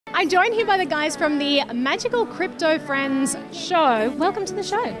I'm joined here by the guys from the Magical Crypto Friends show. Welcome to the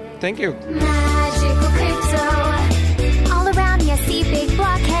show. Thank you. Magical crypto. All around me I see big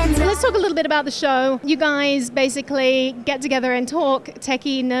blockheads. So let's talk a little bit about the show. You guys basically get together and talk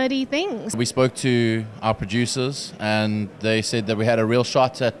techie, nerdy things. We spoke to our producers and they said that we had a real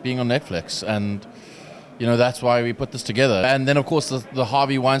shot at being on Netflix, and you know, that's why we put this together. And then, of course, the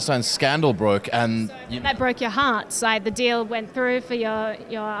Harvey Weinstein scandal broke, and That broke your hearts. Like, the deal went through for your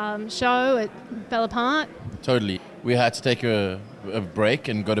show, it fell apart. Totally. We had to take a break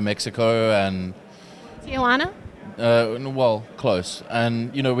and go to Mexico and... Tijuana? Well, close.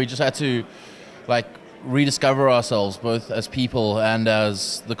 And, you know, we just had to, like, rediscover ourselves, both as people and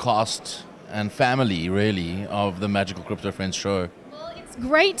as the cast and family, really, of the Magical Crypto Friends show. It's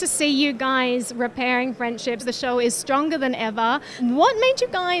great to see you guys repairing friendships. The show is stronger than ever. What made you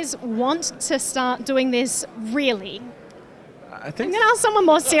guys want to start doing this, really? I think I'm going to ask someone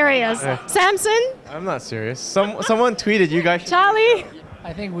more serious. Samson? I'm not serious. Someone tweeted you guys. Charlie?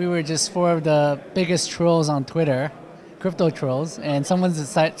 I think we were just four of the biggest trolls on Twitter, crypto trolls, and someone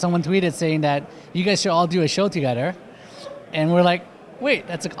tweeted saying that you guys should all do a show together. And we're like, wait,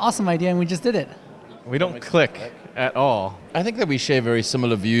 that's an awesome idea, and we just did it. We don't click at all. I think that we share very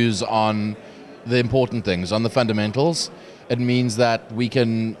similar views on the important things, on the fundamentals. It means that we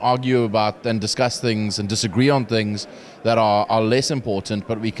can argue about and discuss things and disagree on things that are less important,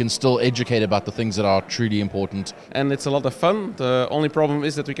 but we can still educate about the things that are truly important. And it's a lot of fun. The only problem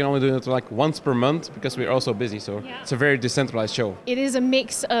is that we can only do it like once per month because we're also busy. So It's a very decentralized show. It is a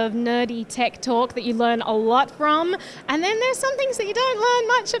mix of nerdy tech talk that you learn a lot from, and then there's some things that you don't learn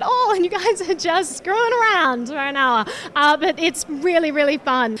much at all, and you guys are just screwing around for an hour. But it's really, really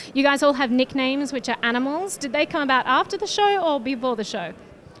fun. You guys all have nicknames, which are animals. Did they come about after the show or before the show?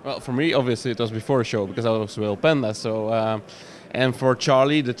 Well, for me, obviously, it was before the show because I was with Panda. So, and for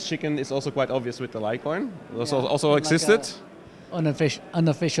Charlie, the chicken is also quite obvious with the Litecoin. It also existed. Like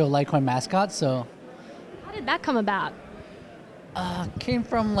unofficial Litecoin mascot. So, How did that come about? came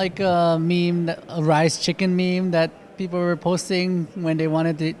from like a meme, a rice chicken meme that people were posting when they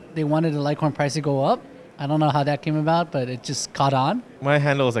wanted the Litecoin price to go up. I don't know how that came about, but it just caught on. My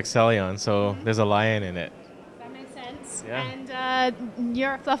handle is Excellion, so there's a lion in it. That makes sense. Yeah. And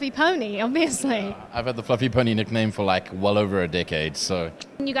you're a fluffy pony, obviously. I've had the Fluffy Pony nickname for like well over a decade, so...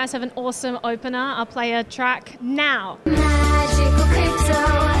 You guys have an awesome opener. I'll play a track now. Magical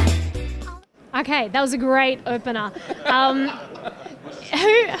crypto. Okay, that was a great opener.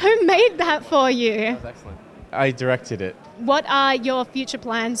 Who made that for you? Excellent. I directed it. What are your future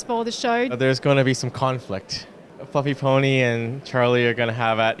plans for the show? There's going to be some conflict. Fluffy Pony and Charlie are going to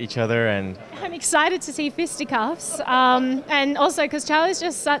have at each other, and I'm excited to see fisticuffs, and also because Charlie's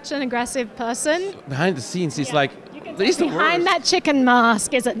just such an aggressive person. Behind the scenes, he's like, You can he's the behind worst. that chicken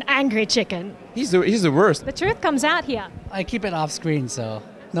mask is an angry chicken. He's the worst. The truth comes out here. I keep it off screen, so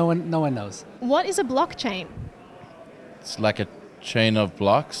no one knows. What is a blockchain? It's like a chain of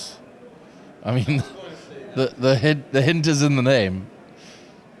blocks. I mean, the hint is in the name.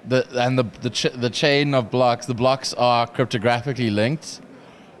 The chain of blocks. The blocks are cryptographically linked.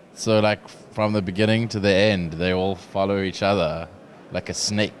 So like from the beginning to the end, they all follow each other like a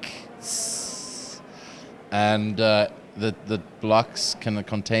snake. And the blocks can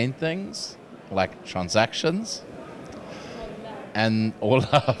contain things like transactions. And all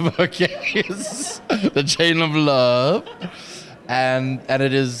love, okay, is the chain of love, and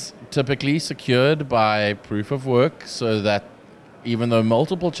it is typically secured by proof of work, so that even though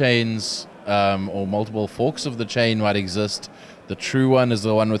multiple chains or multiple forks of the chain might exist, the true one is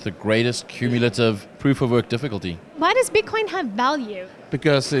the one with the greatest cumulative proof of work difficulty. Why does Bitcoin have value?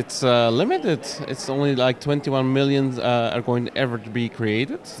 Because it's limited. It's only like 21 million are going to ever to be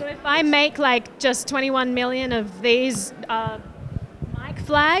created. So if I make like just 21 million of these mic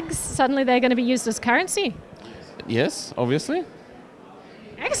flags, suddenly they're going to be used as currency? Yes, obviously.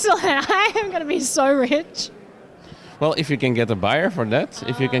 Excellent. I am going to be so rich. Well, if you can get a buyer for that,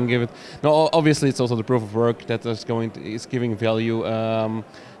 if you can give it... No, obviously it's also the proof of work that is giving value,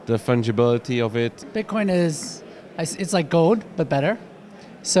 the fungibility of it. Bitcoin it's like gold, but better.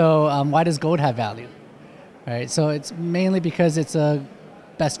 So why does gold have value? Right. So it's mainly because it's a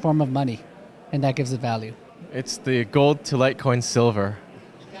best form of money, and that gives it value. it's the gold to Litecoin silver.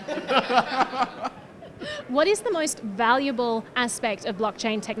 What is the most valuable aspect of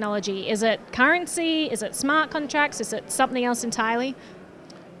blockchain technology? Is it currency? Is it smart contracts? Is it something else entirely?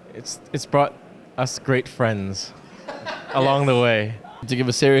 It's brought us great friends along the way. To give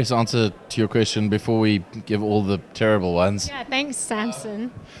a serious answer to your question before we give all the terrible ones, Yeah, thanks,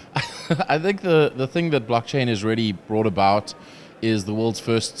 Samson. I think the thing that blockchain has really brought about is the world's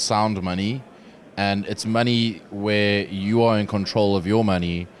first sound money, and it's money where you are in control of your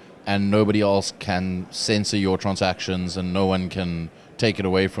money and nobody else can censor your transactions and no one can take it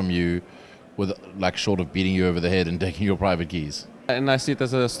away from you with, like, short of beating you over the head and taking your private keys. And I see it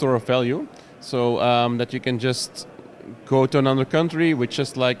as a store of value, so that you can just go to another country with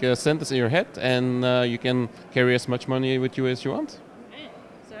just like a sentence in your head, and you can carry as much money with you as you want.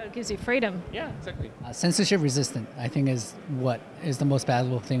 So it gives you freedom. Yeah, exactly. Censorship resistant, I think, is what is the most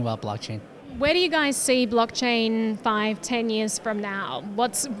valuable thing about blockchain. Where do you guys see blockchain 5-10 years from now?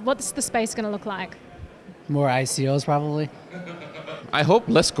 What's the space going to look like? More ICOs, probably. I hope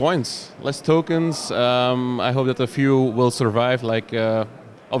less coins, less tokens. I hope that a few will survive, like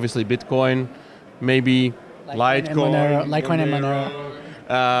obviously Bitcoin, maybe Litecoin, Litecoin and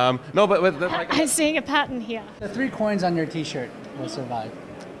Monero. No, but like, I'm seeing a pattern here. The 3 coins on your T-shirt will survive.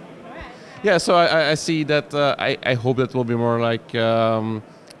 yeah. So I see that. I hope that will be more like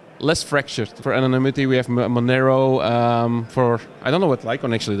less fractured. For anonymity, we have Monero. For I don't know what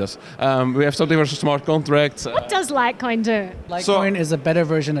Litecoin actually does. We have something for smart contracts. What does Litecoin do? Litecoin is a better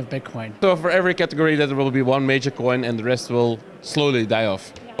version of Bitcoin. So for every category, there will be one major coin, and the rest will slowly die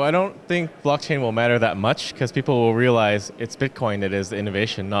off. Well, I don't think blockchain will matter that much because people will realize it's Bitcoin that is the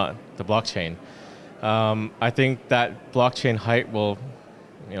innovation, not the blockchain. I think that blockchain hype will,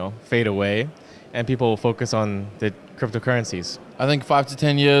 fade away, and people will focus on the cryptocurrencies. I think 5 to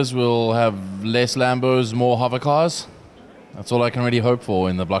 10 years we'll have less Lambos, more hover cars. That's all I can really hope for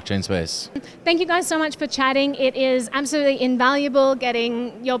in the blockchain space. Thank you guys so much for chatting. It is absolutely invaluable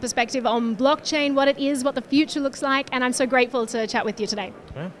getting your perspective on blockchain, what it is, what the future looks like, and I'm so grateful to chat with you today.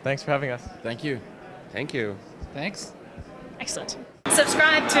 Yeah, thanks for having us. Thank you. Thank you. Thanks. Excellent.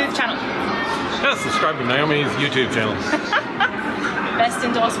 Subscribe to the channel. Yeah, subscribe to Naomi's YouTube channel. Best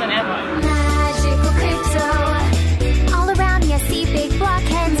endorsement ever. Magical crypto. All around me I see big block